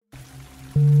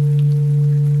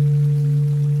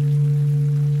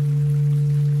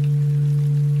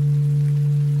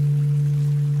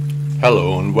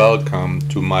Hello and welcome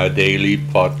to my daily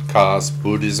podcast,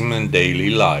 Buddhism and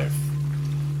Daily Life.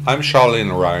 I'm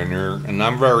Charlene Reiner and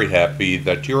I'm very happy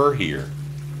that you are here.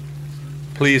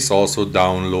 Please also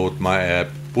download my app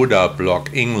Buddha Blog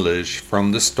English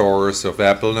from the stores of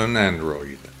Apple and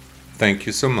Android. Thank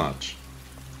you so much.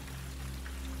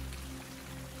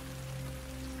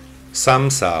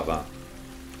 Samsara.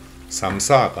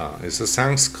 Samsara is a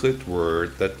Sanskrit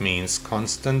word that means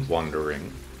constant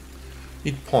wandering.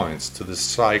 It points to the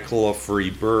cycle of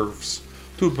rebirths,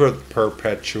 to the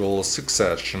perpetual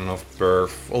succession of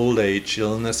birth, old age,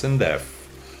 illness, and death,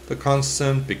 the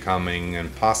constant becoming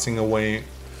and passing away,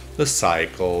 the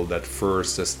cycle that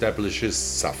first establishes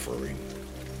suffering.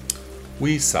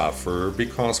 We suffer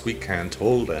because we can't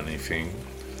hold anything,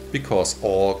 because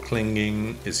all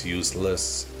clinging is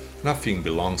useless, nothing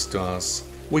belongs to us,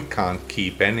 we can't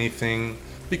keep anything,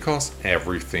 because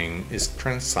everything is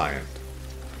transient.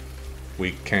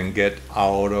 We can get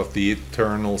out of the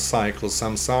eternal cycle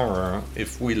samsara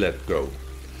if we let go.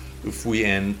 If we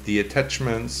end the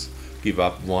attachments, give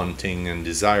up wanting and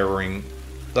desiring,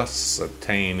 thus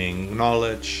attaining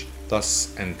knowledge,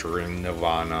 thus entering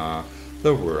nirvana,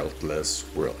 the worldless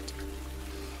world.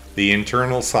 The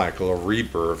internal cycle of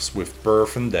rebirths with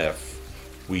birth and death.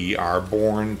 We are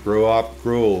born, grow up,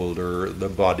 grow older, the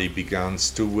body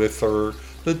begins to wither,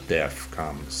 the death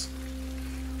comes.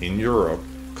 In Europe,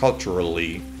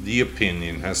 culturally, the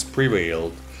opinion has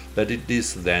prevailed that it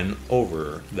is then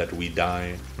over, that we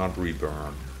die, not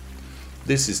reborn.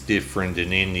 This is different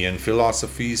in Indian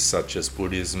philosophies such as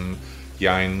Buddhism,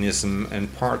 Jainism,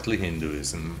 and partly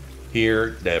Hinduism.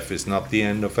 Here, death is not the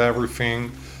end of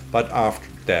everything, but after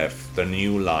death, the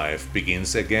new life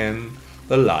begins again,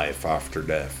 the life after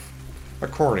death.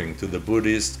 According to the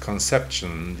Buddhist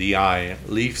conception, the I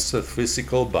leaves the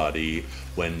physical body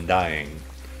when dying,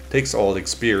 takes all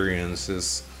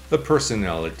experiences, the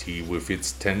personality with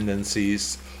its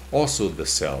tendencies, also the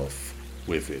self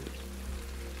with it.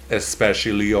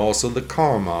 Especially also the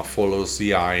karma follows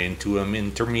the I into an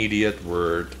intermediate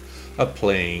world, a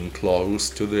plane close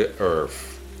to the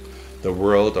earth, the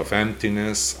world of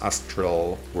emptiness,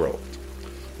 astral world.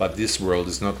 But this world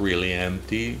is not really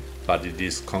empty, but it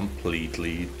is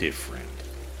completely different.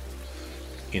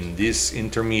 In this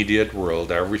intermediate world,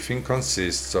 everything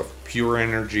consists of pure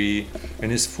energy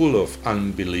and is full of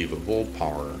unbelievable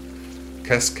power.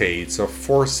 Cascades of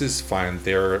forces find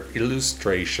their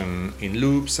illustration in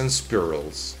loops and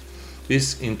spirals.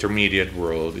 This intermediate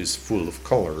world is full of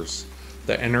colors.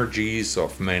 The energies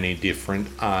of many different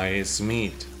eyes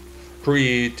meet,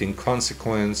 create in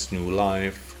consequence new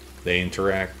life. They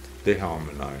interact, they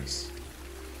harmonize.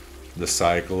 The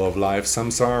cycle of life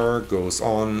samsara goes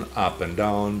on, up and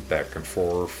down, back and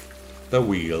forth. The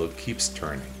wheel keeps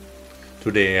turning.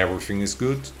 Today everything is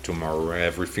good, tomorrow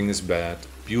everything is bad.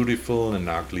 Beautiful and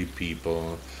ugly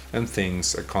people and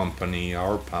things accompany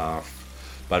our path.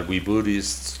 But we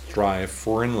Buddhists strive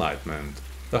for enlightenment,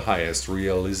 the highest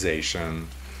realization,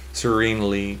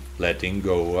 serenely letting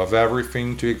go of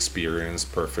everything to experience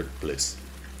perfect bliss.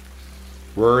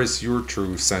 Where is your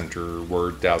true center?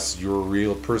 Where does your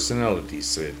real personality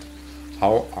sit?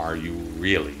 How are you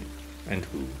really, and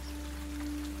who?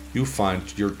 You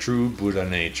find your true Buddha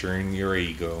nature in your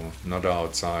ego, not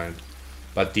outside.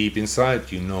 But deep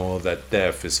inside you know that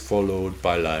death is followed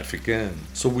by life again.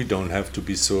 So we don't have to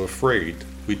be so afraid,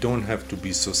 we don't have to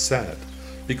be so sad,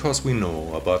 because we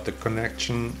know about the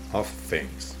connection of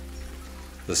things.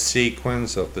 The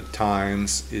sequence of the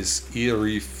times is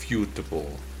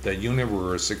irrefutable. The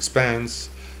universe expands,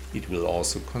 it will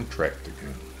also contract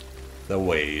again. The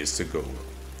way is the goal.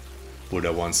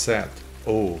 Buddha once said,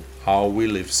 "Oh, how we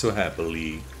live so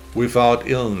happily, without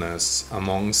illness,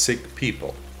 among sick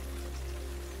people."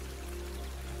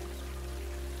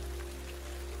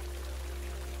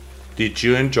 Did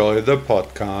you enjoy the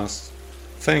podcast?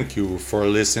 Thank you for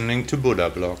listening to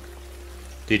Buddha Blog.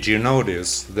 Did you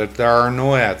notice that there are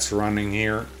no ads running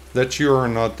here? That you are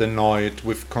not annoyed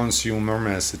with consumer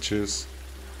messages?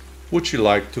 Would you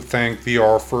like to thank the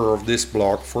author of this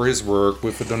blog for his work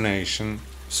with a donation?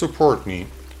 Support me.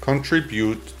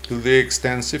 Contribute to the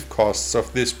extensive costs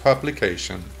of this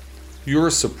publication. Your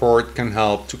support can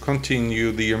help to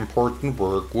continue the important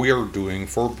work we are doing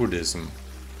for Buddhism.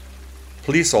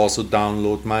 Please also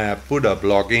download my app Buddha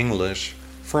Blog English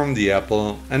from the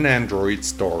Apple and Android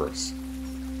stores.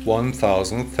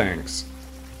 1000 thanks.